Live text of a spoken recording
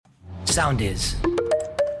Soundis.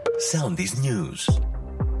 Soundis News.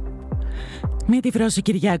 Με τη φρώση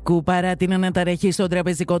Κυριακού, παρά την αναταραχή στον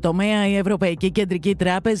τραπεζικό τομέα, η Ευρωπαϊκή Κεντρική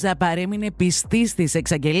Τράπεζα παρέμεινε πιστή στις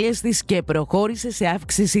εξαγγελίες της και προχώρησε σε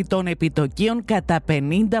αύξηση των επιτοκίων κατά 50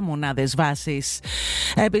 μονάδες βάσης.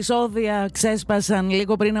 Επεισόδια ξέσπασαν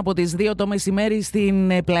λίγο πριν από τις 2 το μεσημέρι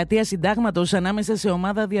στην πλατεία Συντάγματος ανάμεσα σε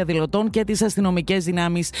ομάδα διαδηλωτών και τις αστυνομικές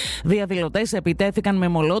δυνάμεις. Διαδηλωτές επιτέθηκαν με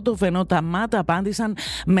μολότοφ, ενώ τα ΜΑΤ απάντησαν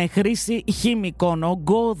με χρήση χημικών.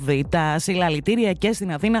 Ογκώδη τα συλλαλητήρια και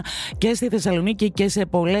στην Αθήνα και στη Θεσσαλονίκη και σε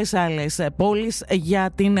πολλές άλλες πόλεις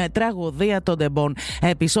για την τραγωδία των τεμπών.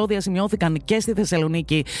 Επεισόδια σημειώθηκαν και στη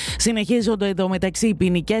Θεσσαλονίκη. Συνεχίζονται εντωμεταξύ οι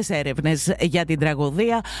ποινικές έρευνες για την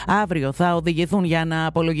τραγωδία. Αύριο θα οδηγηθούν για να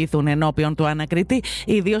απολογηθούν ενώπιον του ανακριτή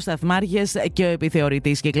οι 2 σταθμάρχες και ο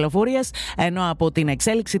επιθεωρητής κυκλοφορίας, ενώ από την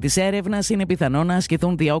εξέλιξη της έρευνας είναι πιθανό να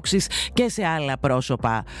ασκηθούν διώξεις και σε άλλα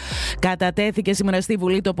πρόσωπα. Κατατέθηκε σήμερα στη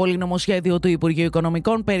Βουλή το πολυνομοσχέδιο του Υπουργείου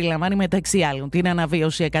Οικονομικών. Περιλαμβάνει μεταξύ άλλων την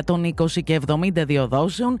αναβίωση 120 και 72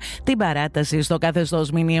 δόσεων, την παράταση στο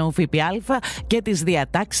καθεστώς μηνιαίου ΦΠΑ και τις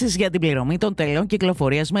διατάξεις για την πληρωμή των τελών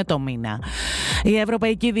κυκλοφορίας με το μήνα. Η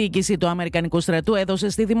Ευρωπαϊκή Διοίκηση του Αμερικανικού στρατού έδωσε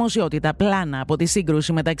στη δημοσιότητα πλάνα από τη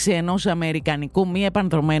σύγκρουση μεταξύ ενός αμερικανικού μη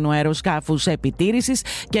επανδρωμένου αεροσκάφους επιτήρησης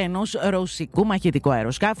και ενός ρωσικού μαχητικού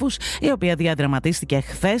αεροσκάφους, η οποία διαδραματίστηκε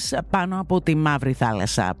χθες πάνω από τη Μαύρη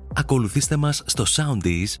Θάλασσα. Ακολουθήστε μας στο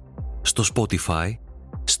Soundis, στο Spotify,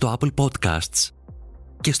 στο Apple Podcasts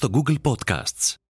και στο Google Podcasts.